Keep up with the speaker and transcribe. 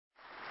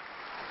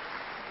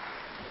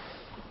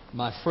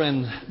My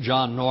friend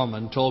John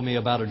Norman told me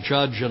about a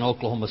judge in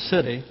Oklahoma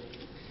City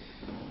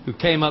who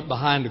came up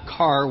behind a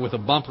car with a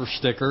bumper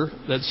sticker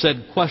that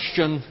said,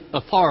 "Question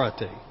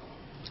authority."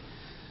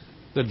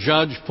 The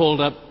judge pulled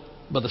up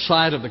by the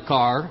side of the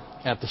car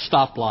at the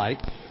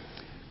stoplight,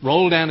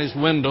 rolled down his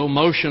window,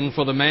 motioned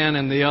for the man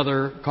in the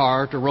other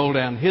car to roll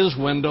down his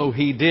window.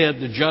 He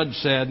did. The judge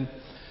said,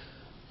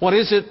 "What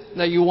is it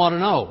that you want to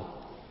know?"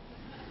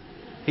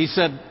 He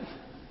said,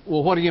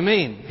 "Well, what do you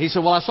mean?" He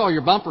said, "Well, I saw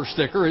your bumper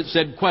sticker. It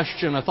said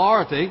question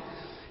authority."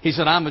 He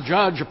said, "I'm a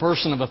judge, a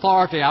person of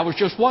authority. I was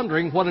just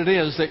wondering what it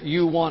is that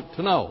you want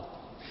to know."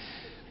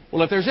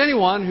 Well, if there's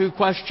anyone who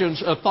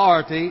questions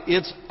authority,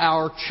 it's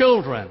our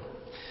children.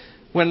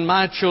 When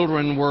my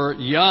children were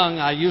young,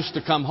 I used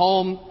to come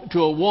home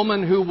to a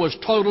woman who was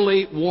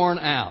totally worn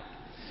out.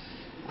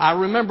 I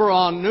remember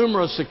on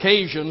numerous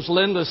occasions,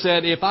 Linda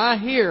said, "If I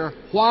hear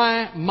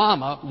 'Why,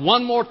 Mama?'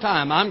 one more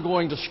time, I'm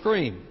going to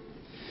scream."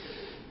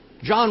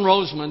 John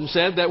Roseman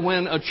said that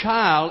when a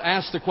child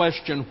asks the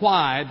question,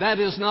 "Why?" that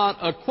is not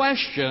a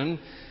question,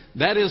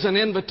 that is an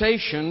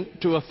invitation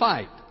to a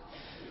fight.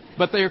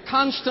 But they are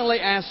constantly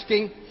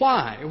asking,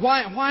 why?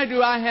 Why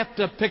do I have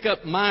to pick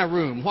up my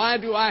room? Why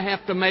do I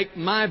have to make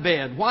my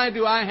bed? Why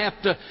do I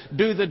have to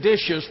do the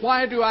dishes?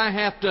 Why do I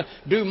have to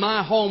do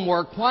my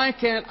homework? Why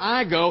can't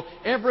I go?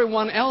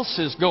 Everyone else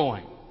is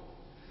going.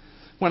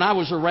 When I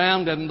was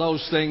around and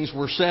those things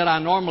were said, I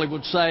normally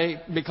would say,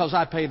 "Because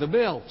I pay the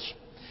bills."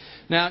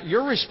 Now,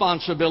 your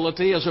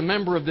responsibility as a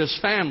member of this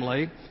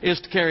family is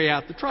to carry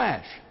out the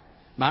trash.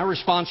 My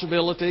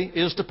responsibility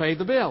is to pay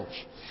the bills.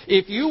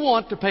 If you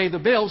want to pay the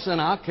bills, then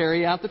I'll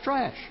carry out the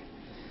trash.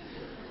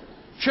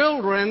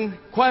 Children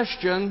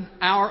question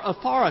our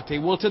authority.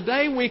 Well,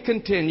 today we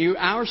continue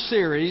our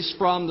series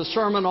from the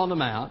Sermon on the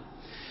Mount.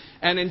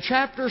 And in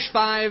chapters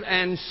 5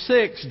 and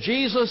 6,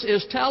 Jesus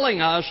is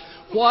telling us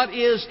what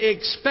is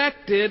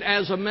expected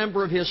as a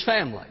member of His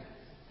family.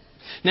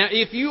 Now,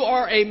 if you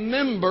are a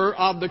member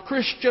of the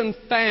Christian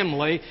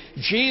family,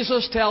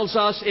 Jesus tells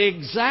us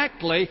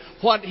exactly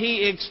what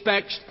He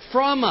expects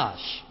from us.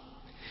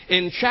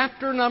 In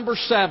chapter number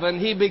 7,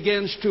 He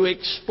begins to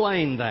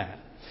explain that.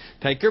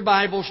 Take your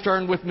Bibles,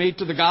 turn with me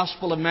to the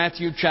Gospel of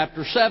Matthew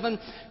chapter 7,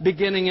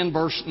 beginning in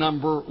verse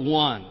number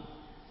 1.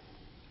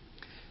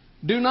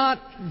 "Do not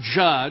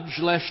judge,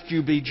 lest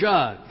you be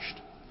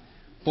judged.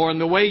 For in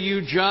the way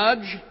you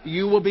judge,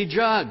 you will be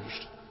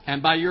judged.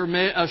 And by your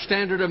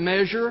standard of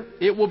measure,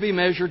 it will be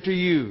measured to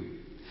you.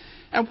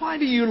 And why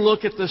do you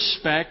look at the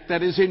speck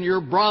that is in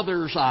your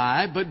brother's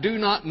eye, but do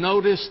not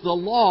notice the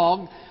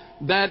log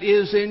that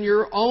is in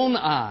your own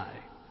eye?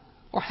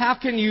 Or how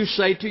can you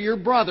say to your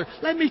brother,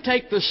 'Let me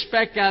take the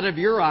speck out of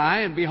your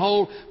eye,' and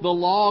behold, the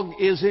log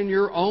is in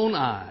your own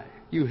eye?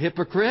 You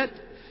hypocrite!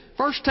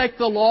 First take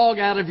the log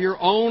out of your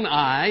own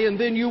eye, and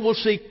then you will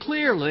see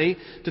clearly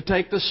to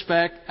take the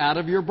speck out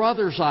of your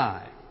brother's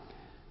eye.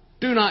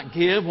 Do not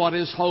give what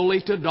is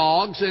holy to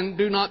dogs, and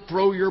do not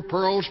throw your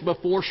pearls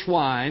before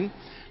swine,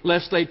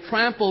 lest they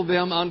trample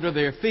them under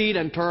their feet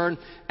and turn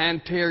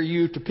and tear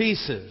you to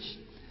pieces.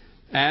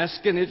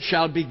 Ask, and it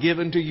shall be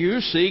given to you.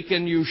 Seek,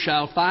 and you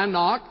shall find.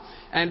 Knock,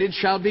 and it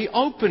shall be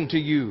opened to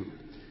you.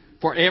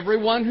 For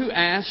everyone who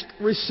asks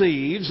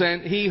receives,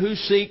 and he who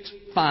seeks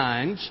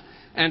finds,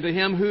 and to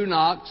him who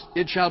knocks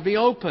it shall be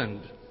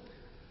opened.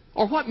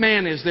 Or what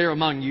man is there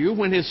among you,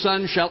 when his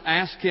son shall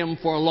ask him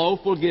for a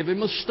loaf, will give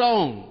him a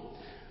stone?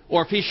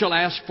 Or if he shall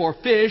ask for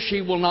fish,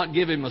 he will not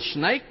give him a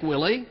snake,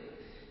 will he?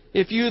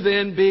 If you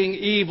then, being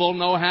evil,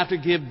 know how to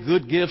give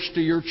good gifts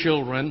to your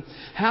children,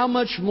 how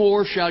much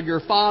more shall your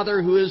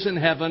Father who is in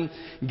heaven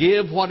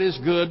give what is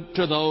good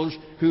to those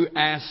who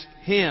ask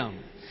Him?"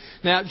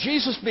 Now,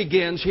 Jesus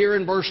begins here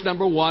in verse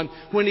number 1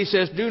 when He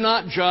says, "Do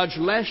not judge,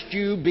 lest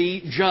you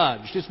be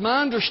judged." It's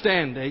my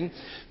understanding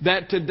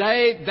that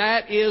today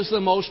that is the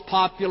most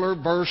popular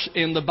verse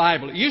in the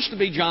Bible. It used to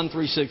be John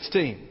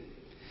 3:16.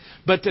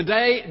 But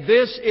today,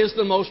 this is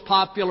the most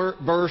popular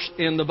verse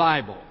in the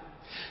Bible.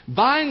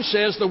 Vine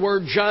says the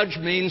word judge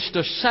means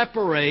to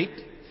separate,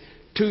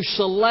 to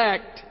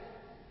select,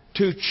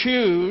 to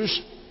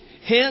choose,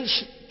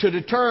 hence to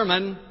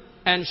determine,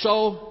 and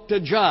so to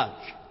judge.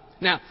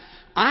 Now,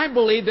 I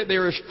believe that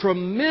there is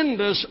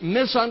tremendous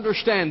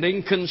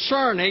misunderstanding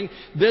concerning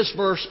this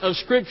verse of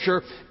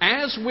Scripture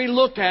as we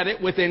look at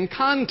it within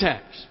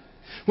context.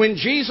 When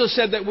Jesus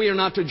said that we are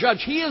not to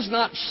judge, He is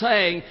not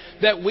saying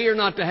that we are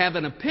not to have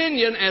an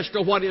opinion as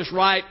to what is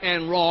right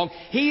and wrong.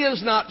 He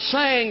is not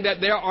saying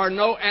that there are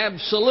no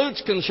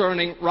absolutes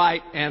concerning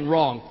right and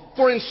wrong.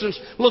 For instance,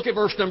 look at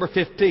verse number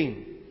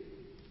 15.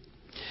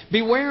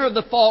 "Beware of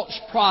the false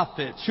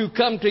prophets who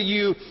come to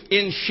you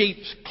in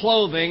sheep's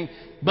clothing,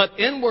 but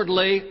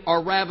inwardly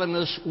are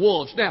ravenous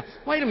wolves." Now,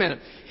 wait a minute.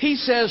 He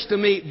says to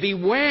me,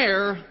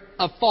 beware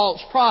of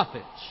false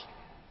prophets.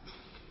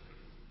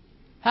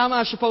 How am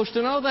I supposed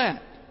to know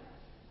that?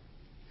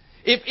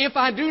 If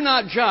I do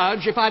not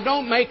judge, if I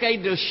don't make a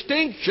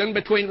distinction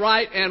between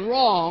right and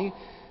wrong,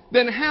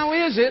 then how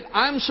is it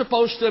I'm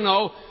supposed to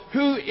know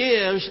who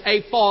is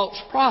a false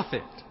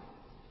prophet?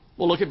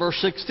 Well, look at verse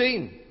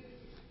 16.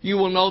 You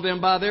will know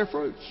them by their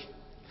fruits.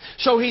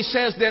 So he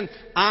says then,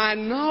 I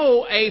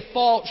know a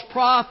false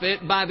prophet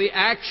by the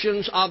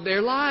actions of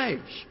their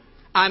lives.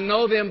 I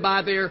know them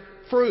by their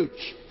fruits.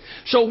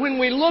 So when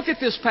we look at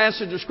this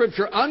passage of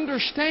Scripture,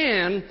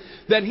 understand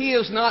that he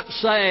is not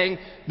saying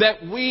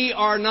that we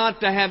are not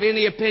to have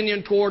any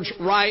opinion towards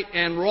right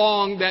and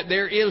wrong, that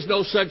there is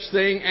no such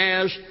thing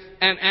as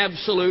an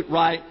absolute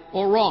right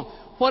or wrong.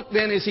 What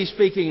then is he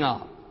speaking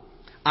of?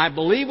 I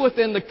believe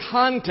within the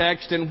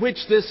context in which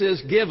this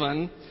is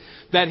given,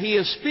 that he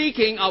is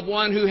speaking of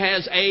one who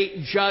has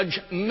a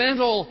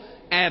judgmental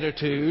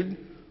attitude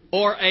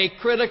or a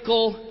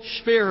critical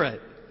spirit.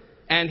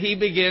 And he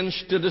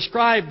begins to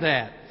describe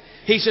that.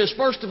 He says,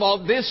 first of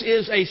all, this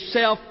is a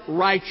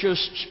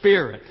self-righteous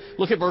spirit.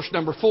 Look at verse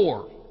number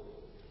 4.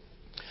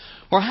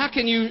 Or how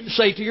can you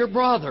say to your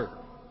brother,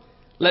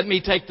 let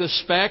me take the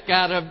speck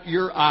out of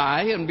your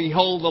eye, and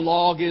behold, the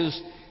log is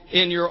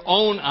in your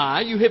own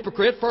eye? You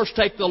hypocrite, first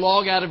take the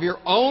log out of your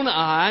own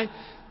eye,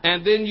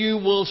 and then you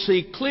will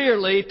see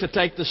clearly to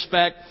take the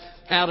speck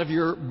out of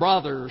your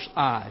brother's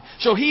eye.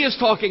 So he is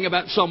talking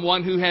about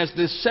someone who has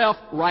this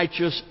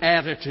self-righteous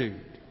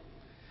attitude.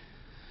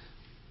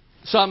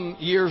 Some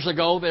years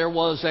ago, there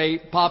was a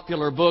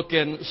popular book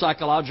in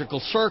psychological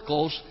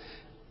circles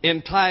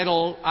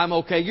entitled, I'm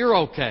Okay, You're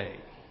Okay.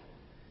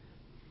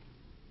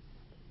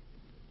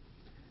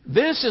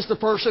 This is the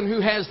person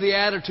who has the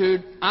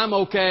attitude, I'm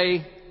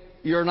okay,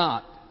 you're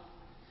not.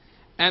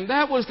 And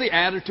that was the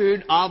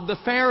attitude of the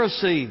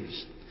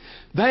Pharisees.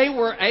 They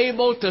were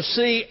able to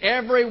see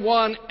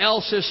everyone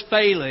else's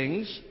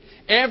failings,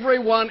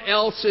 everyone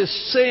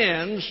else's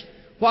sins,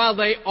 while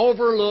they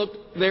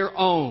overlooked their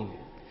own.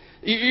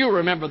 You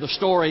remember the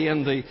story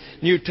in the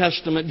New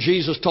Testament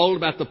Jesus told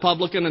about the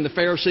publican and the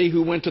Pharisee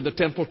who went to the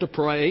temple to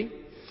pray.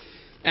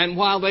 And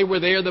while they were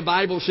there, the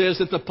Bible says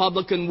that the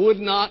publican would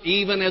not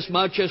even as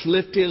much as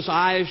lift his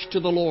eyes to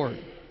the Lord.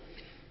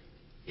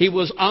 He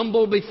was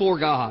humble before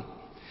God.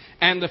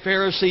 And the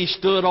Pharisee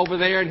stood over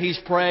there and he's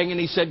praying and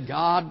he said,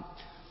 God,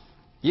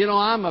 you know,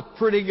 I'm a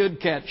pretty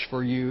good catch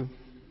for you.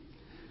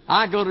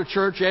 I go to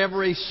church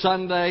every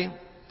Sunday.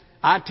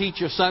 I teach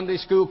a Sunday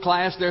school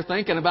class. They're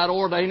thinking about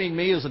ordaining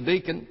me as a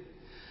deacon.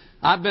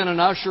 I've been an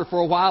usher for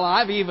a while.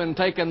 I've even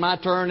taken my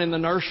turn in the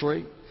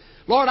nursery.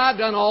 Lord, I've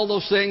done all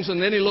those things.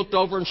 And then he looked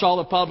over and saw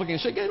the publican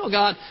and said, you know,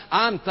 God,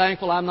 I'm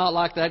thankful I'm not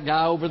like that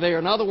guy over there.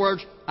 In other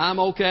words, I'm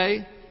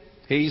okay.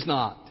 He's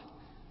not.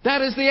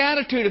 That is the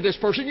attitude of this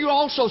person. You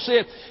also see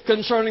it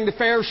concerning the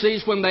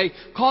Pharisees when they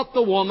caught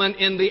the woman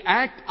in the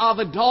act of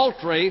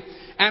adultery.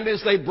 And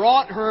as they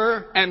brought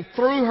her and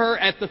threw her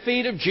at the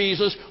feet of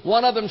Jesus,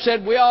 one of them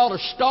said, we ought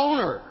to stone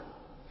her.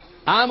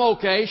 I'm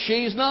okay,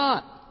 she's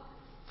not.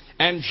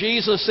 And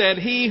Jesus said,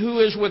 he who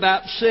is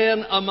without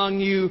sin among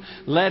you,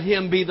 let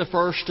him be the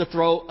first to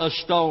throw a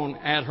stone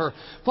at her.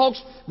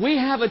 Folks, we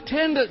have a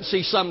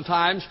tendency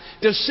sometimes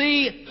to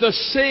see the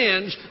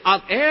sins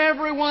of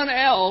everyone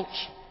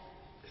else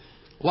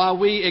while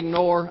we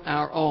ignore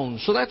our own.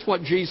 So that's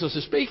what Jesus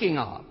is speaking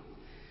of.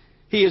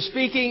 He is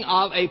speaking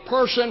of a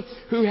person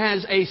who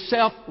has a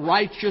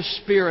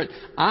self-righteous spirit.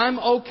 I'm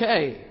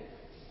okay,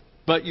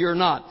 but you're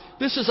not.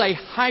 This is a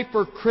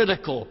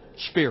hypercritical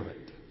spirit.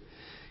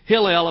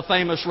 Hillel, a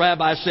famous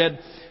rabbi, said,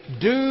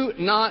 do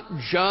not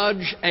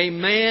judge a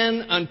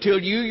man until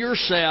you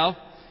yourself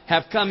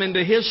have come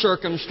into his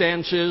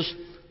circumstances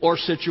or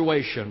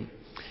situation.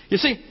 You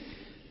see,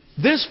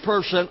 this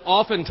person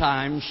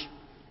oftentimes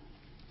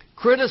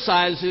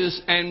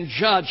criticizes and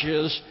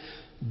judges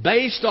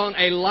based on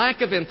a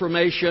lack of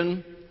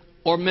information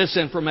or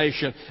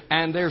misinformation.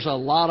 And there's a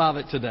lot of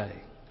it today.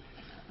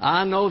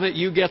 I know that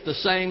you get the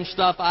same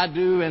stuff I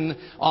do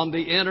on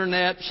the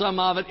internet. Some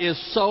of it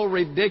is so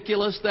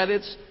ridiculous that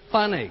it's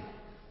funny.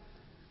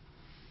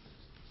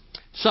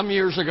 Some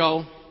years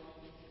ago,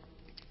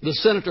 the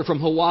senator from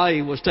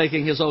Hawaii was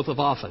taking his oath of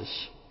office.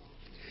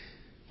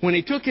 When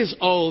he took his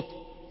oath,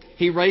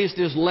 he raised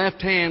his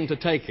left hand to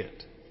take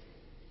it.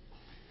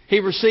 He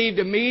received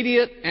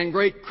immediate and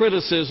great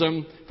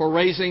criticism for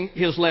raising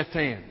his left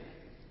hand.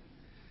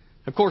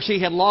 Of course,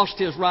 he had lost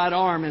his right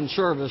arm in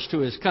service to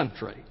his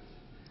country.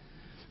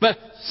 But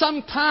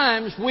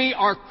sometimes we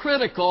are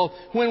critical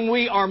when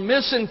we are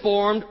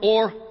misinformed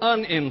or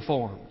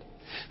uninformed.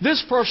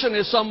 This person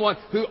is someone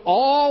who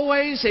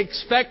always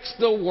expects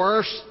the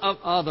worst of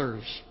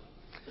others.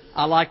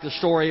 I like the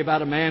story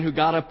about a man who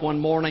got up one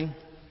morning.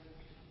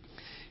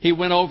 He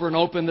went over and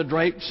opened the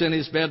drapes in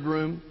his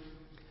bedroom,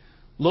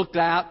 looked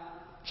out,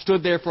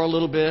 stood there for a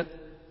little bit,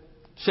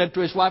 said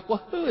to his wife,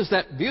 well, who is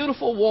that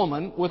beautiful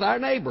woman with our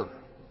neighbor?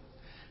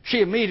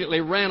 She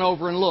immediately ran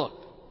over and looked.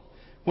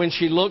 When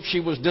she looked, she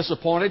was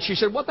disappointed. She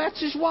said, well,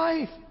 that's his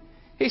wife.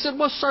 He said,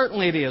 well,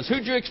 certainly it is.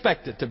 Who'd you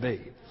expect it to be?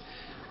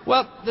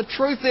 Well, the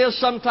truth is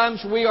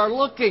sometimes we are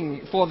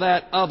looking for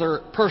that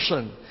other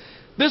person.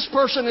 This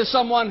person is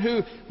someone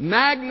who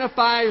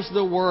magnifies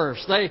the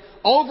worst. They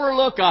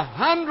overlook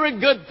 100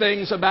 good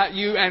things about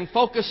you and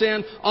focus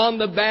in on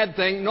the bad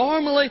thing.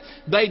 Normally,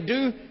 they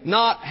do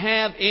not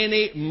have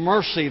any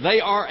mercy.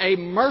 They are a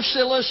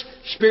merciless,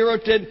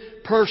 spirited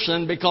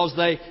person because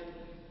they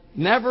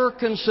never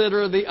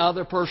consider the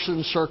other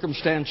person's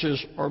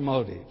circumstances or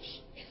motives.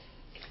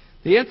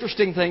 The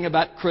interesting thing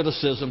about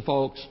criticism,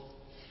 folks,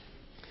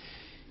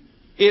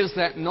 is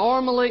that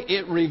normally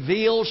it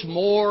reveals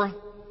more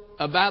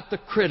about the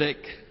critic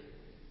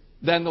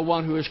than the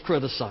one who is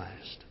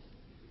criticized.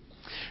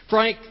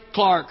 Frank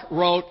Clark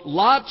wrote,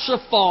 "Lots of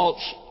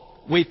faults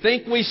we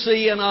think we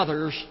see in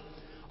others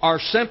are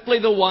simply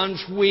the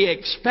ones we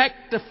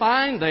expect to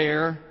find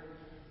there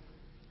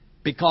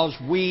because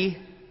we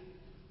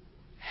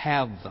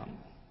have them."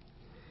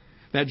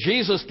 Now,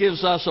 Jesus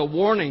gives us a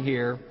warning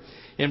here.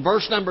 In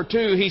verse number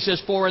 2, He says,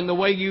 "For in the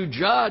way you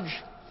judge,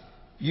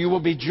 you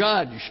will be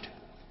judged.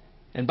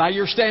 And by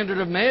your standard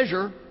of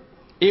measure,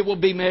 it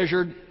will be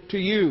measured to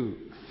you."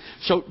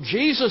 So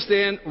Jesus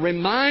then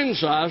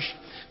reminds us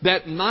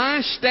that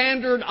my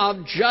standard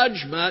of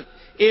judgment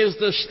is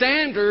the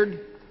standard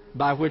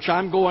by which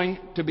I'm going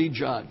to be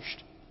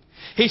judged.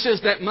 He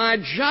says that my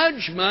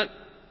judgment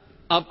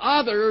of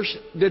others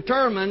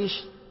determines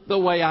the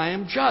way I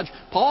am judged.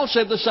 Paul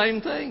said the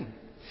same thing.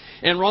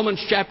 In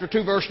Romans chapter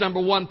 2, verse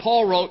number 1,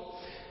 Paul wrote,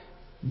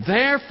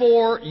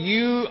 "Therefore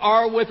you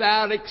are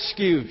without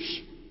excuse,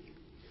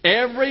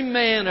 every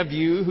man of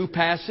you who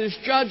passes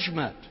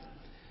judgment.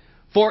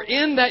 For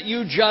in that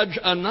you judge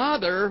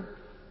another,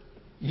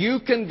 you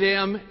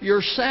condemn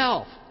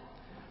yourself.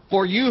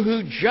 For you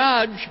who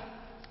judge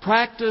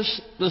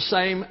practice the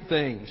same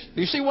things."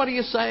 Do you see what he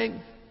is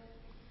saying?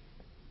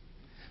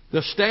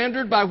 The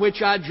standard by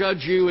which I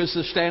judge you is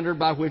the standard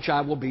by which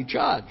I will be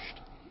judged.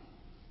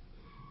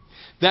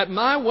 That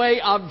my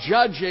way of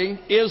judging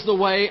is the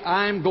way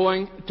I'm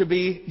going to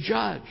be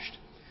judged.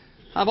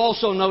 I've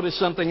also noticed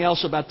something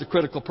else about the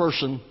critical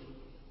person,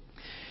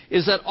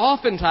 is that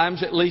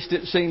oftentimes, at least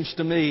it seems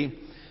to me,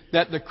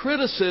 that the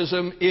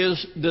criticism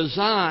is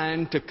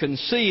designed to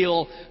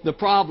conceal the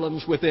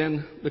problems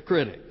within the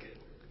critic,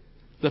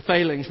 the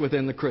failings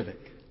within the critic.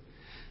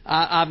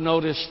 I've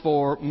noticed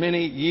for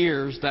many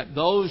years that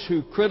those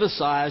who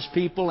criticize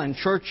people and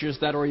churches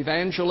that are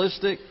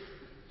evangelistic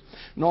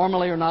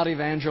normally are not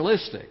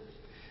evangelistic.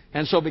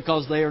 And so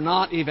because they are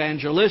not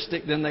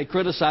evangelistic, then they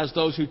criticize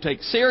those who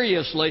take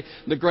seriously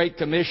the Great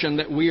Commission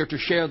that we are to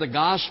share the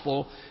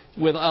gospel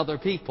with other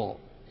people.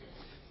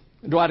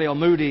 Dwight L.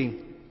 Moody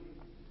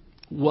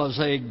was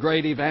a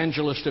great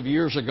evangelist of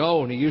years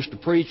ago, and he used to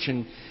preach,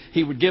 and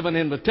he would give an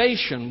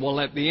invitation. Well,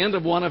 at the end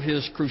of one of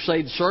his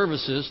crusade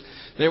services,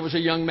 there was a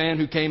young man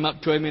who came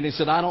up to him and he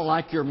said, "I don't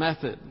like your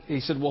method." He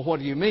said, "Well, what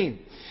do you mean?"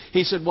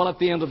 He said, "Well, at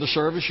the end of the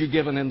service, you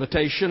give an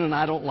invitation, and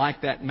I don't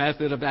like that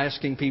method of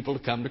asking people to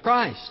come to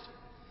Christ."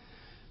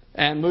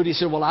 And Moody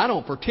said, "Well, I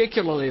don't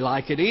particularly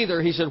like it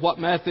either." He said, "What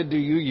method do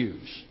you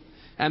use?"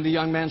 And the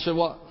young man said,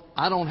 "Well,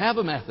 I don't have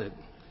a method."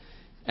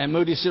 And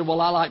Moody said,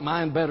 "Well, I like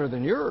mine better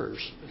than yours."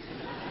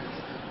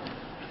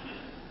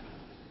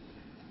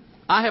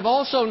 I have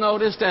also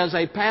noticed as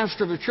a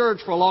pastor of a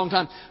church for a long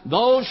time,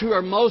 those who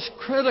are most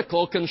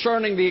critical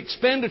concerning the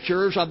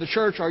expenditures of the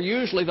church are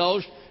usually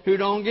those who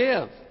don't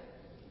give.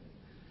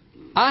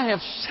 I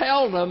have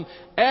seldom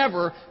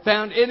ever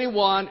found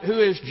anyone who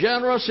is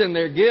generous in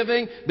their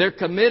giving, they're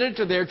committed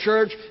to their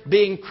church,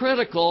 being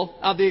critical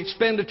of the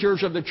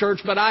expenditures of the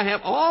church. But I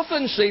have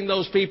often seen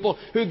those people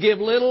who give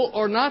little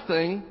or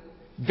nothing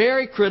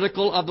very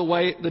critical of the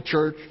way the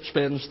church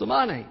spends the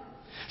money.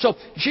 So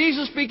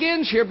Jesus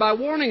begins here by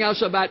warning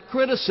us about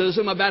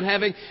criticism, about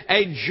having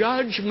a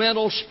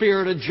judgmental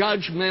spirit, a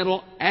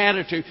judgmental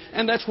attitude.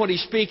 And that's what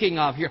he's speaking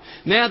of here.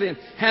 Now then,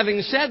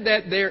 having said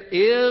that, there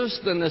is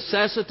the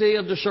necessity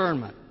of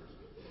discernment.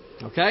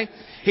 Okay?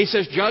 He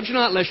says, "Judge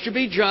not, lest you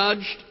be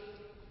judged."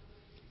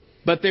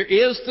 But there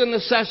is the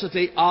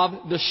necessity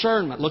of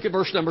discernment. Look at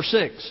verse number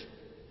 6.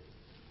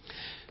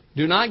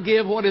 "Do not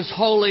give what is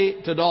holy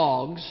to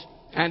dogs,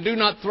 and do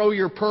not throw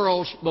your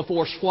pearls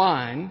before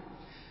swine,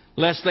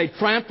 lest they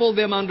trample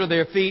them under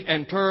their feet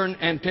and turn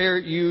and tear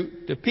you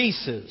to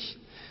pieces."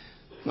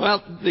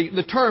 Well,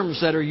 the terms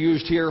that are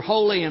used here,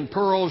 holy and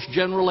pearls,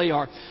 generally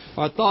are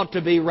thought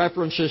to be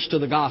references to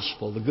the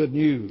gospel, the good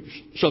news.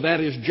 So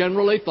that is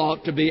generally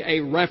thought to be a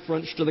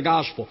reference to the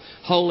gospel.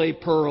 Holy,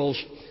 pearls.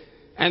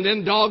 And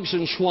then dogs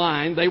and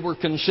swine, they were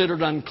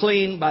considered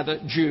unclean by the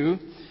Jew.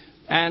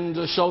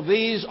 And so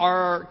these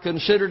are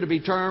considered to be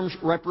terms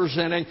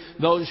representing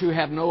those who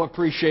have no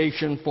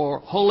appreciation for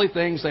holy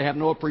things. They have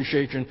no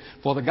appreciation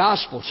for the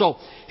gospel. So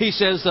he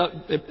says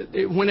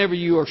that whenever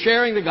you are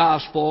sharing the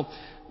gospel,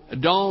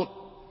 don't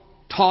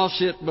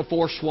toss it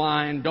before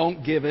swine.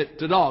 Don't give it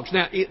to dogs.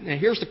 Now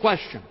here's the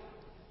question.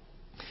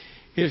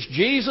 Is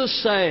Jesus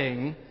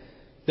saying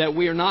that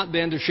we are not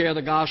then to share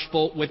the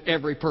gospel with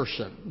every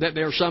person? That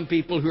there are some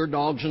people who are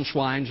dogs and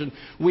swines, and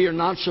we are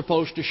not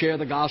supposed to share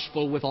the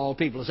gospel with all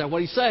people? Is that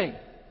what he's saying?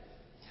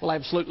 Well,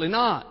 absolutely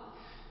not.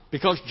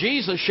 Because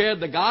Jesus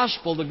shared the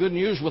gospel, the good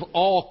news, with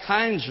all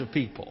kinds of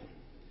people.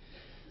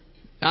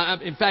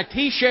 In fact,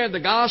 he shared the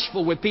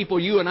gospel with people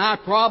you and I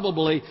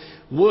probably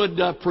would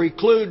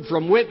preclude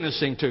from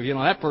witnessing to. You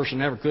know, that person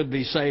never could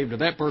be saved, or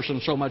that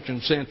person's so much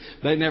in sin,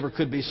 they never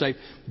could be saved.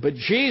 But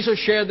Jesus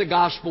shared the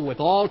gospel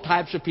with all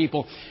types of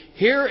people.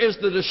 Here is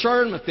the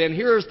discernment then.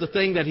 Here is the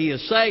thing that he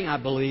is saying, I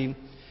believe.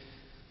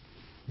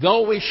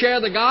 Though we share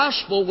the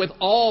gospel with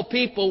all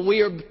people,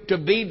 we are to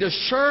be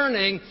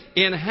discerning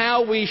in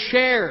how we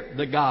share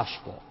the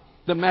gospel,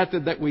 the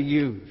method that we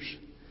use.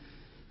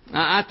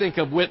 Now, I think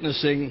of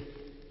witnessing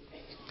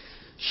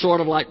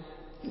sort of like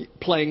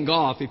playing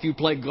golf. If you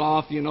play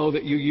golf, you know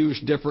that you use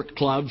different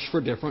clubs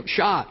for different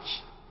shots.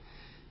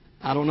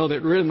 I don't know that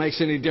it really makes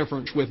any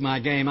difference with my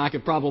game. I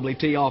could probably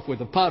tee off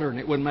with a putter and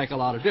it wouldn't make a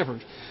lot of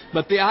difference.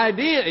 But the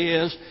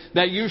idea is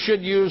that you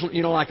should use,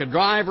 like a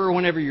driver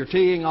whenever you're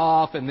teeing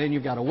off, and then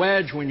you've got a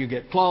wedge when you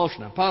get close,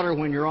 and a putter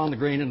when you're on the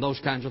green, and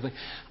those kinds of things.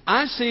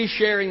 I see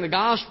sharing the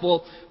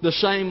gospel the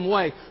same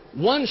way.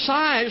 One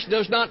size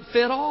does not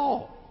fit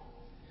all.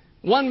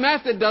 One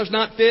method does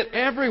not fit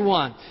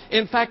everyone.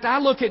 In fact, I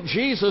look at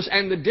Jesus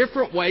and the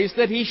different ways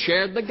that he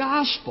shared the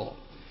gospel.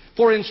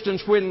 For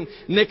instance, when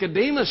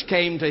Nicodemus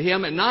came to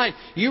him at night,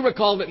 you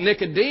recall that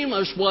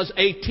Nicodemus was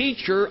a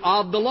teacher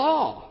of the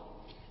law.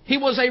 He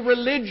was a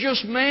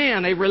religious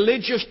man, a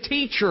religious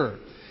teacher.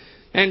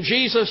 And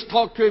Jesus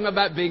talked to him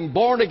about being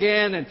born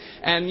again.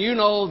 And you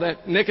know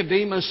that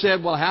Nicodemus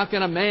said, well, how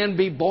can a man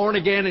be born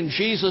again? And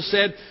Jesus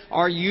said,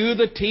 are you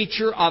the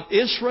teacher of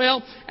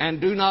Israel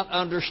and do not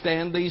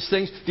understand these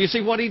things? Do you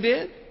see what he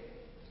did?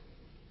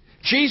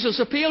 Jesus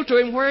appealed to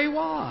him where he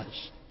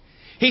was.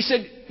 He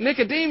said,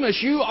 Nicodemus,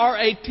 you are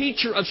a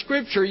teacher of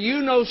Scripture. You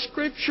know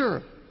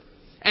Scripture.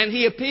 And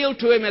he appealed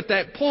to him at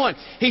that point.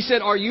 He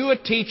said, are you a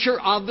teacher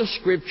of the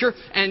Scripture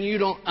and you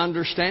don't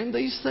understand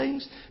these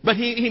things? But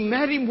he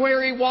met him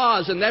where he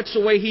was, and that's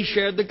the way he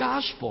shared the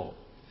gospel.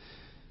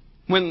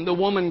 When the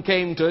woman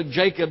came to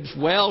Jacob's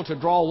well to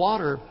draw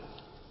water,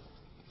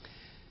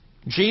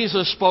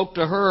 Jesus spoke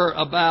to her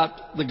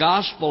about the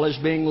gospel as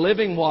being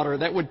living water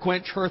that would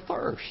quench her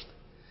thirst.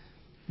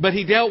 But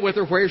he dealt with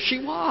her where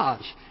she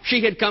was.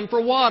 She had come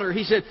for water.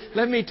 He said,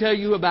 let me tell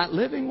you about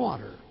living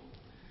water.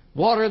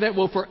 Water that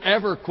will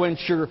forever quench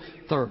your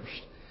thirst.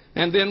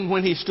 And then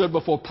when he stood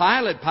before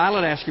Pilate,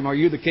 Pilate asked him, are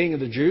you the king of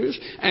the Jews?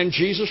 And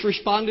Jesus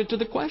responded to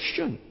the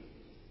question.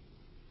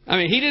 I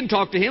mean, he didn't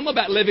talk to him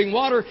about living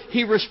water.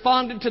 He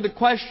responded to the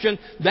question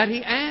that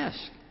he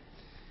asked.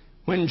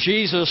 When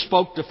Jesus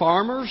spoke to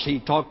farmers, he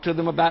talked to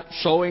them about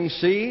sowing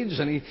seeds.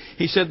 And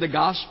he said the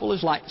gospel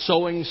is like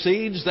sowing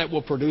seeds that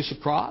will produce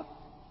a crop.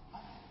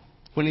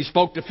 When he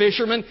spoke to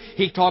fishermen,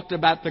 he talked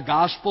about the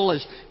gospel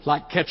as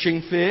like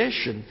catching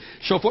fish and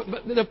so forth.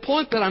 But the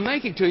point that I'm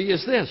making to you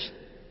is this.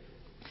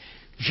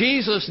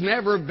 Jesus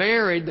never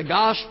buried the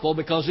gospel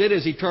because it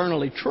is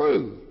eternally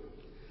true.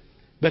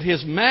 But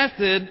his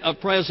method of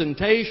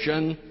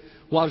presentation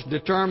was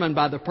determined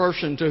by the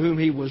person to whom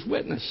he was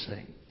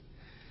witnessing.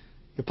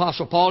 The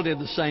Apostle Paul did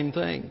the same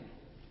thing.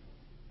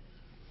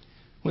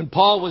 When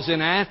Paul was in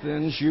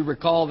Athens, you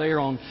recall there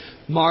on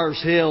Mars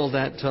Hill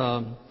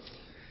that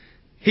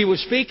he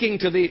was speaking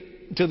to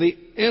the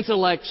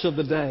intellects of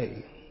the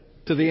day,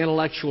 to the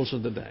intellectuals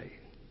of the day.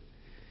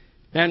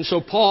 And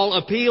so Paul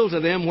appealed to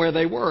them where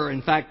they were.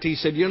 In fact, he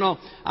said,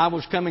 I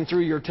was coming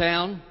through your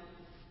town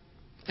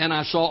and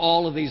I saw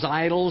all of these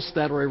idols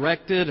that are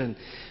erected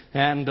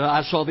and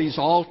I saw these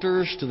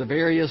altars to the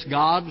various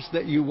gods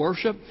that you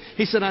worship.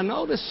 He said, I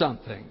noticed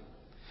something.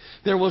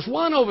 There was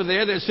one over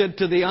there that said,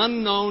 to the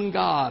unknown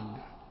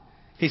God.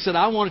 He said,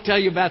 I want to tell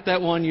you about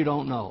that one you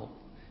don't know.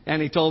 And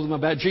he told them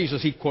about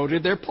Jesus. He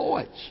quoted their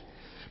poets.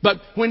 But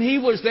when he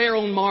was there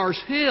on Mars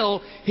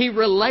Hill, he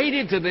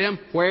related to them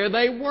where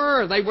they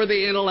were. They were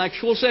the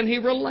intellectuals, and he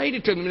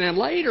related to them. And then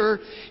later,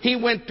 he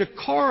went to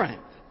Corinth.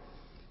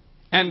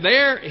 And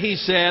there he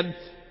said,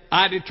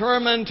 I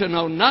determined to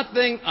know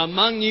nothing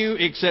among you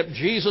except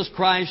Jesus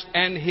Christ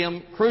and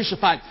Him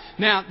crucified.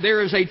 Now,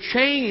 there is a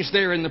change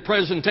there in the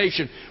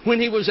presentation. When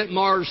he was at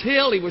Mars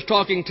Hill, he was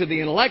talking to the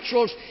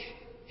intellectuals.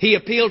 He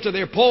appealed to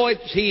their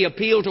poets. He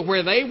appealed to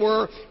where they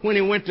were. When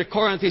he went to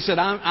Corinth, he said,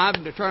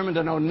 I'm determined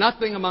to know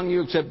nothing among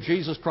you except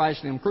Jesus Christ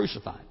and Him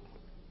crucified.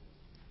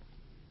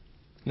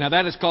 Now,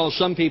 that has caused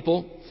some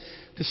people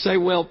to say,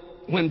 well,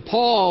 when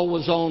Paul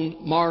was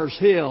on Mars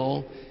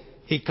Hill,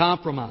 he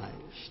compromised.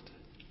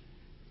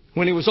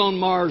 When he was on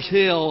Mars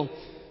Hill,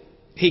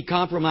 he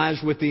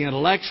compromised with the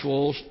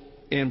intellectuals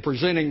in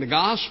presenting the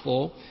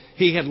gospel.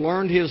 He had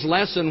learned his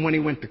lesson when he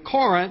went to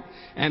Corinth,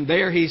 and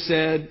there he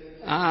said,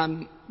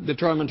 I'm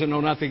determined to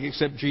know nothing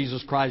except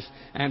Jesus Christ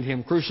and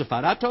Him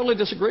crucified. I totally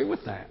disagree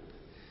with that.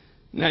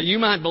 Now, you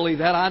might believe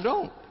that. I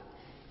don't.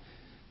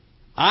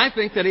 I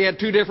think that he had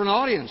two different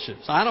audiences.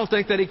 I don't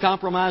think that he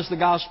compromised the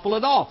gospel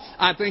at all.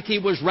 I think he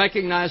was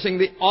recognizing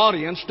the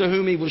audience to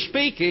whom he was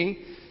speaking,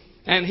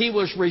 and he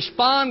was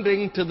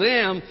responding to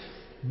them,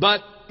 but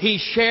he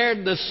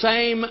shared the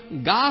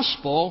same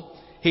gospel.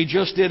 He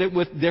just did it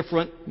with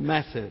different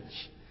methods.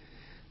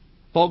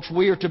 Folks,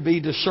 we are to be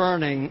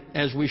discerning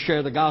as we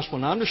share the gospel.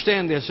 Now,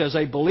 understand this, as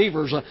a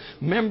believer, as a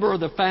member of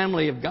the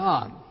family of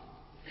God,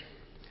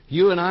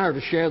 You and I are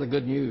to share the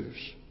good news.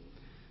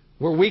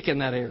 We're weak in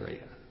that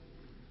area.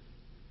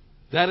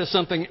 That is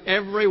something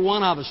every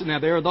one of us... Now,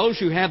 there are those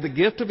who have the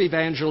gift of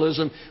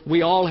evangelism.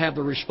 We all have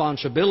the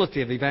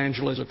responsibility of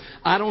evangelism.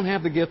 I don't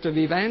have the gift of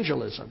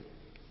evangelism,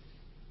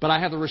 but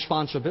I have the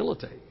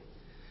responsibility.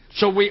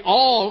 So we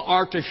all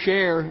are to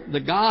share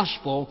the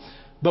gospel,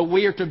 but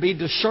we are to be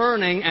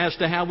discerning as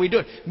to how we do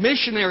it.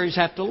 Missionaries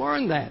have to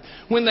learn that.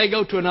 When they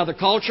go to another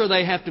culture,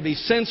 they have to be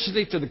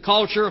sensitive to the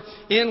culture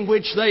in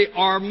which they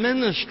are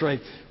ministering.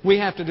 We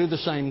have to do the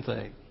same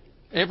thing.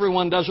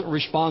 Everyone doesn't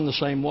respond the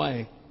same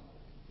way.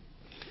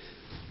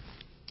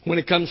 When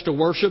it comes to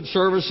worship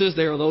services,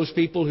 there are those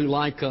people who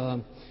like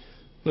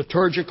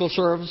liturgical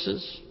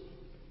services.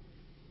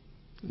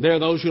 There are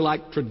those who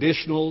like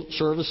traditional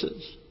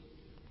services.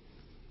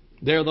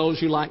 There are those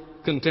who like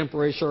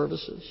contemporary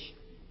services.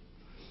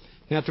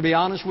 Now, to be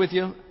honest with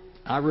you,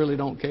 I really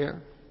don't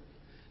care.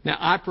 Now,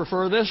 I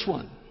prefer this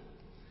one.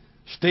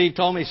 Steve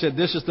told me, he said,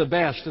 this is the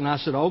best. And I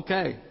said,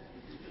 okay.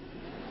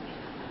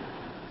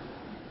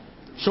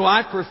 So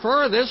I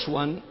prefer this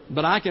one,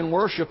 but I can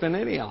worship in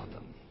any of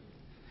them,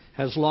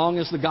 as long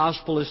as the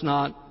gospel is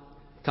not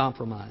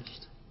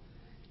compromised.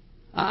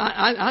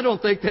 I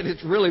don't think that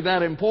it's really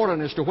that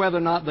important as to whether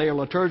or not they are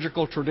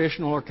liturgical,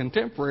 traditional, or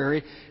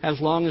contemporary,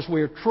 as long as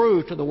we are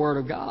true to the Word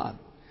of God.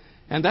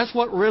 And that's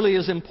what really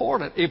is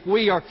important. If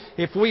we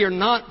are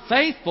not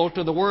faithful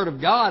to the Word of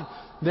God,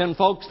 then,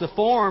 folks, the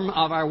form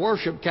of our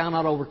worship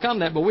cannot overcome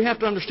that. But we have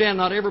to understand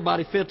not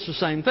everybody fits the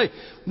same thing.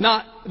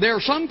 There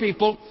are some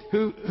people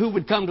who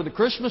would come to the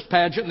Christmas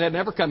pageant and they'd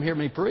never come hear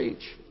me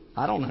preach.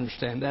 I don't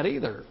understand that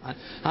either.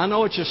 I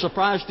know it's a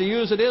surprise to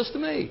you as it is to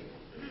me.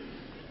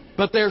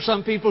 But there are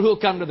some people who will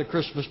come to the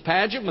Christmas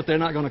pageant, but they're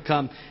not going to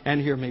come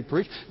and hear me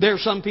preach. There are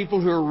some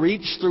people who are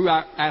reached through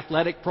our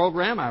athletic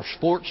program, our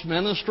sports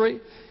ministry,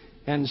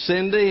 and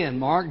Cindy and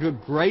Mark do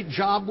a great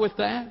job with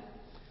that.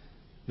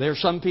 There are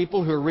some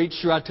people who are reached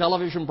through our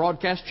television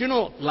broadcast. You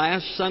know,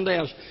 last Sunday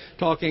I was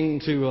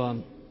talking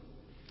to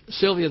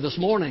Sylvia this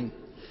morning.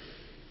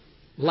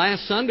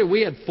 Last Sunday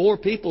we had 4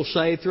 people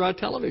saved through our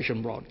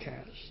television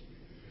broadcast.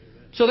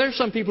 So there's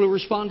some people who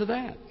respond to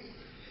that.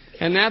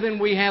 And now then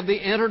we have the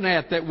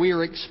internet that we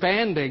are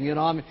expanding, and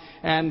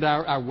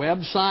our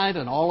website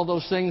and all of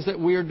those things that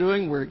we are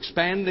doing. We're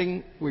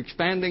expanding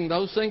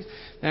those things.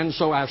 And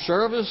so our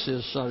service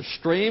is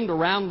streamed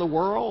around the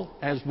world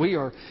as we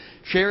are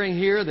sharing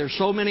here. There's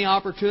so many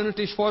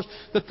opportunities for us.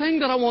 The thing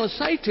that I want to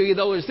say to you,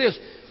 though, is this.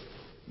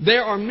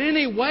 There are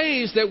many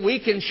ways that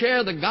we can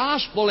share the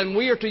gospel, and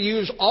we are to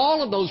use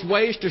all of those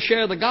ways to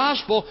share the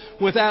gospel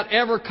without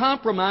ever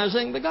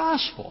compromising the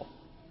gospel.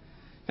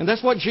 And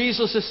that's what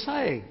Jesus is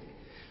saying.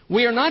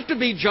 We are not to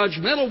be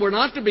judgmental. We're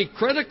not to be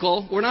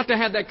critical. We're not to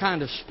have that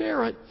kind of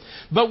spirit.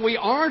 But we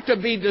are to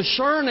be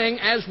discerning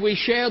as we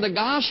share the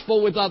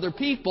gospel with other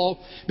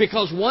people,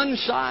 because one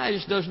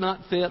size does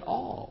not fit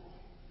all.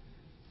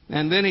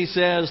 And then he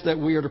says that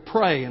we are to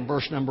pray in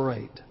verse number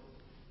 8.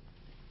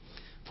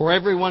 For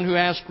everyone who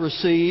asks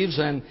receives,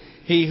 and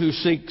he who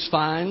seeks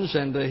finds,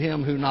 and to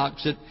him who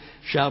knocks it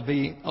shall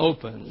be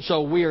opened.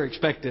 So we are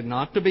expected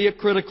not to be a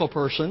critical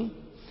person.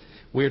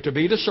 We are to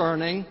be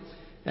discerning,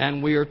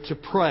 and we are to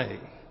pray.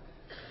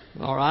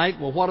 All right?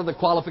 Well, what are the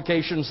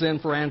qualifications then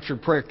for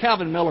answered prayer?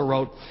 Calvin Miller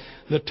wrote,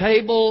 the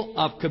table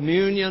of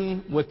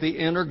communion with the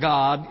inner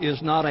God is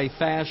not a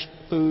fast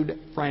food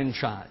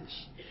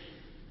franchise.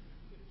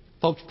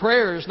 Folks,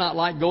 prayer is not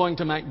like going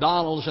to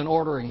McDonald's and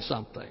ordering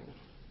something.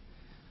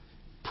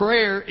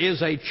 Prayer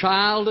is a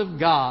child of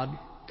God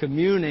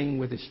communing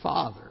with His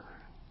Father.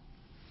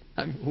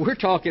 We're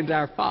talking to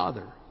our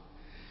Father.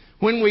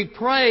 When we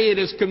pray, it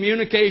is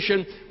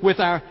communication with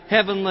our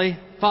Heavenly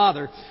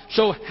Father.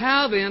 So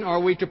how then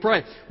are we to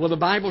pray? Well, the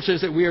Bible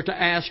says that we are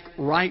to ask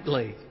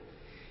rightly.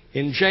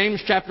 In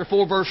James chapter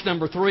 4, verse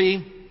number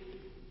 3,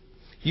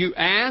 you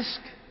ask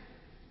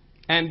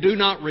and do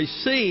not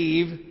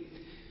receive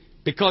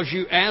because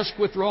you ask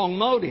with wrong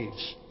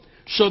motives,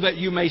 so that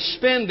you may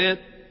spend it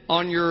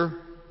on your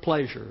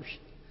pleasures.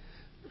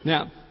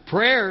 Now,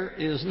 prayer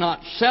is not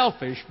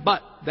selfish,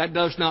 but that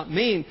does not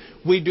mean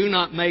we do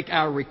not make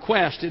our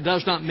request. It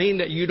does not mean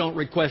that you don't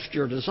request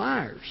your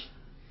desires.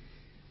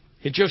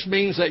 It just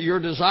means that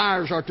your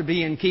desires are to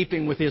be in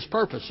keeping with His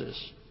purposes.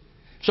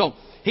 So,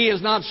 He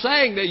is not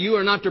saying that you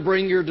are not to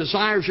bring your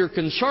desires, your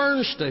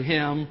concerns to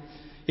Him.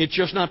 It's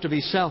just not to be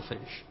selfish.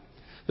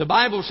 The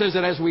Bible says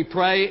that as we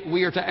pray,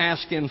 we are to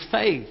ask in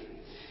faith.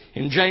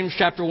 In James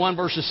chapter 1,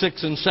 verses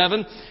 6 and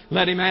 7,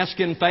 let him ask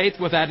in faith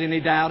without any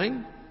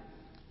doubting.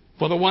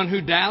 For the one who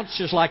doubts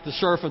is like the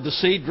surf of the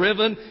sea,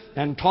 driven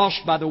and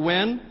tossed by the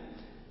wind.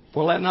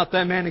 For let not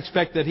that man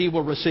expect that he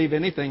will receive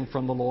anything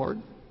from the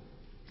Lord.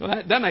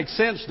 Well, that makes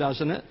sense,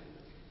 doesn't it?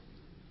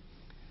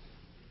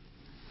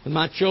 When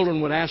my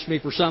children would ask me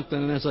for something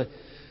and they'd say,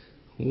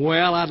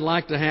 well, I'd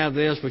like to have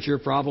this, but you're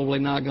probably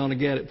not going to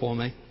get it for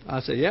me.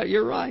 I say, yeah,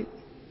 you're right.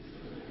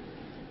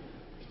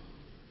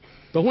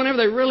 But whenever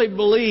they really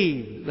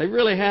believed, they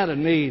really had a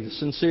need, a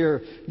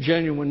sincere,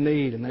 genuine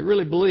need, and they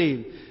really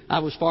believed, I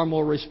was far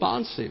more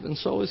responsive, and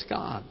so is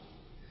God.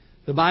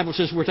 The Bible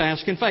says we're to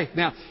ask in faith.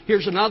 Now,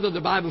 here's another. The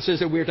Bible says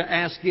that we're to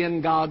ask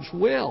in God's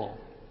will.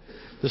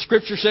 The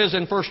Scripture says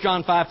in 1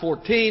 John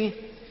 5:14,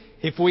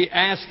 if we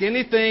ask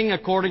anything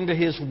according to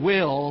His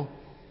will,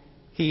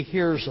 He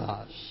hears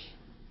us.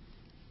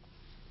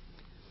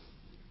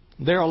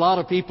 There are a lot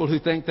of people who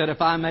think that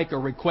if I make a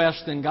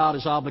request, then God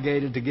is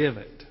obligated to give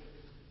it.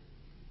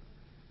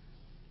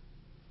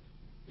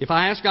 If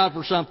I ask God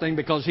for something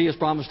because He has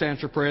promised to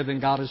answer prayer,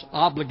 then God is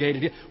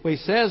obligated. Well, He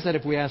says that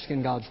if we ask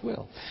in God's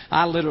will.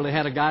 I literally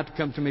had a guy to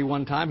come to me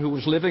one time who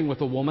was living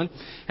with a woman,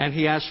 and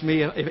he asked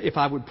me if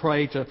I would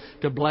pray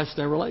to bless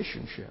their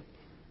relationship.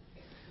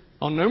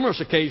 On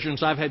numerous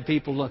occasions, I've had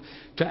people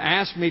to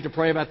ask me to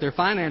pray about their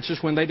finances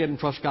when they didn't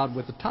trust God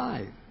with the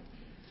tithe.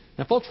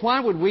 Now, folks, why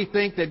would we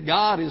think that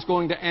God is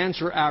going to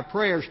answer our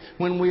prayers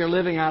when we are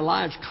living our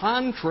lives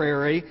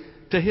contrary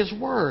to His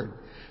Word?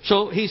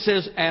 So He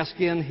says, ask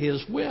in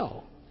His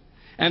will.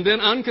 And then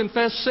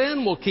unconfessed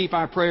sin will keep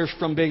our prayers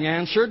from being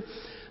answered.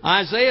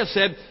 Isaiah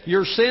said,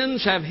 your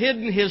sins have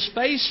hidden His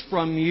face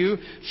from you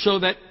so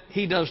that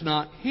He does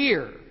not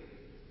hear.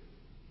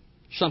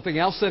 Something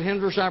else that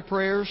hinders our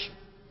prayers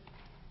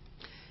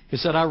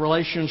is that our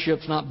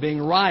relationship's not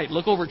being right.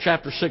 Look over at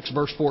chapter 6,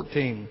 verse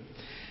 14.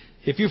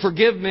 If you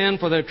forgive men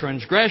for their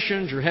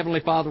transgressions, your heavenly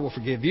Father will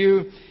forgive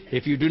you.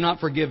 If you do not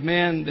forgive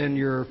men, then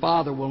your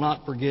Father will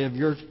not forgive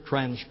your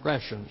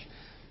transgressions.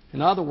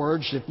 In other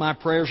words, if my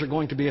prayers are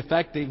going to be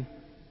effective,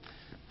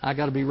 I've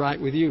got to be right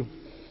with you.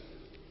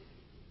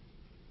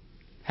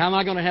 How am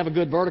I going to have a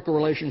good vertical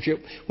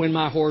relationship when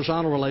my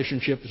horizontal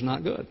relationship is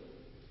not good?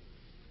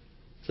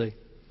 See?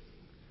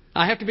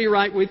 I have to be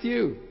right with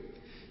you.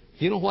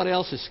 You know what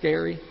else is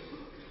scary?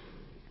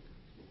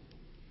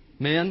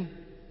 Men,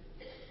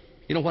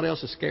 you know what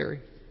else is scary?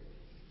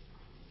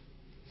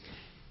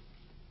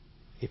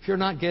 If you're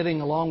not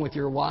getting along with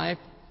your wife,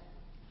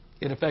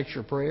 it affects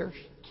your prayers.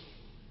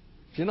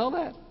 Did you know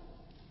that?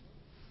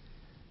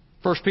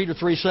 1 Peter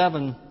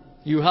 3:7,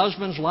 you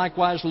husbands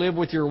likewise live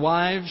with your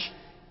wives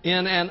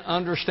in an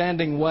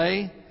understanding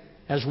way,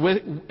 as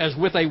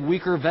with a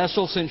weaker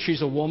vessel, since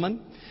she's a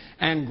woman,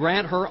 and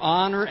grant her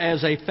honor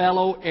as a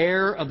fellow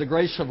heir of the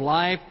grace of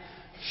life,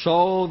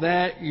 so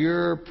that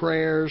your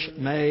prayers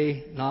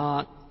may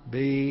not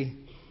be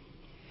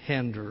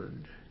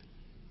hindered.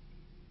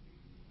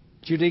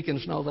 Do you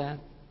deacons know that?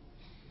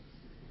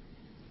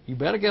 You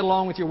better get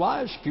along with your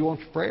wives if you want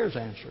your prayers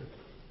answered.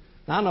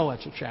 Now, I know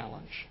that's a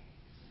challenge.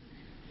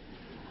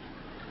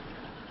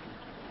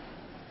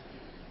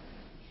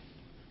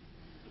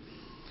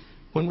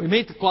 When we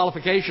meet the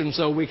qualifications,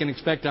 though, we can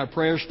expect our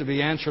prayers to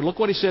be answered. Look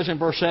what he says in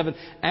verse 7.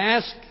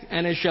 Ask,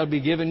 and it shall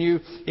be given you.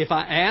 If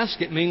I ask,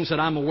 it means that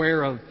I'm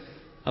aware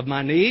of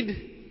my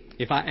need.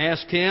 If I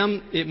ask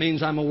Him, it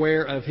means I'm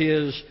aware of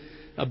His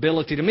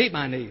ability to meet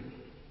my need.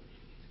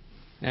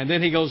 And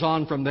then he goes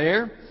on from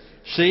there.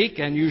 Seek,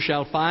 and you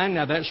shall find.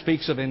 Now, that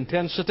speaks of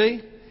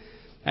intensity.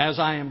 As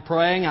I am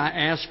praying, I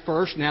ask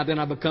first. Now, then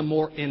I become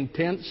more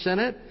intense in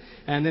it.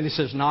 And then he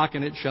says, knock,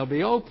 and it shall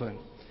be open.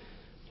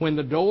 When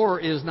the door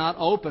is not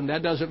open,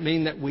 that doesn't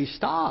mean that we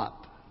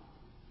stop.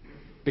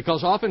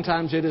 Because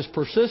oftentimes it is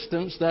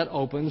persistence that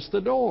opens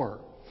the door.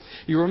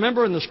 You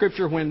remember in the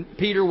Scripture when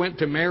Peter went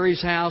to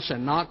Mary's house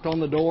and knocked on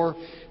the door?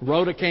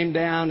 Rhoda came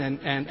down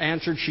and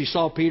answered. She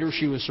saw Peter.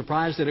 She was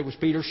surprised that it was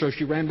Peter, so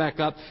she ran back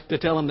up to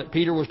tell him that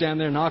Peter was down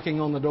there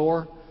knocking on the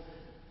door.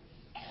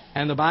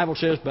 And the Bible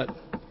says, but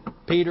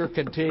Peter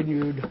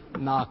continued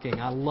knocking.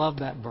 I love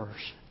that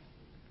verse.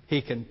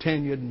 He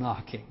continued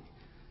knocking.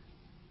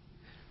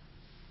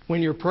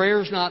 When your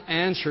prayer is not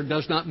answered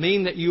does not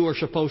mean that you are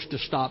supposed to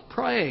stop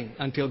praying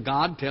until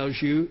God tells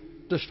you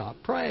to stop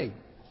praying.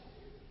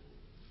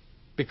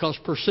 Because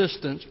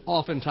persistence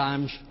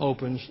oftentimes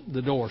opens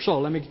the door. So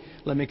let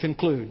me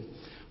conclude.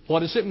 What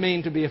does it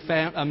mean to be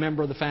a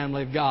member of the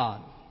family of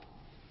God?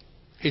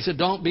 He said,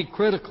 don't be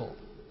critical.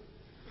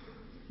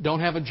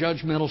 Don't have a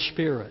judgmental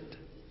spirit.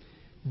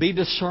 Be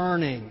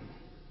discerning.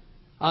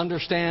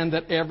 Understand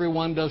that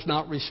everyone does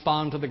not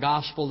respond to the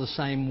gospel the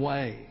same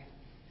way.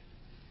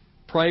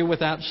 Pray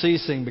without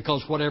ceasing,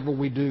 because whatever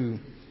we do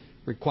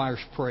requires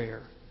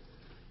prayer.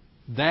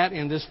 That,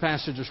 in this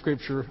passage of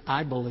Scripture,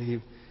 I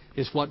believe,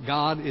 is what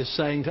God is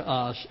saying to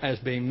us as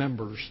being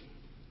members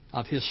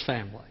of His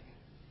family.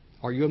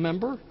 Are you a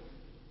member?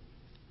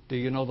 Do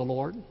you know the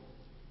Lord?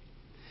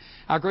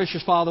 Our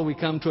gracious Father, we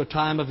come to a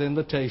time of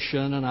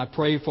invitation, and I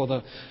pray for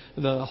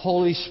the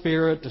Holy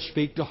Spirit to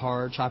speak to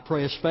hearts. I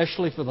pray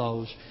especially for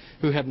those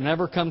who have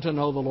never come to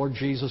know the Lord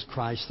Jesus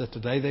Christ, that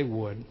today they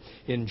would.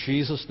 In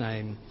Jesus'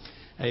 name,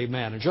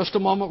 amen. In just a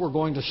moment, we're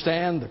going to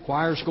stand. The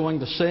choir's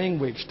going to sing.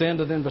 We extend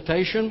an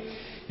invitation.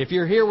 If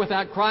you're here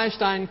without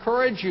Christ, I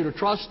encourage you to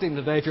trust Him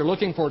today. If you're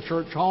looking for a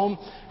church home,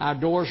 our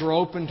doors are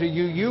open to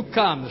you. You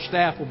come. The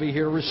staff will be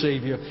here to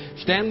receive you.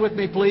 Stand with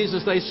me, please,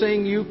 as they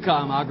sing, You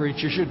Come. I'll greet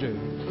you as you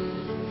do.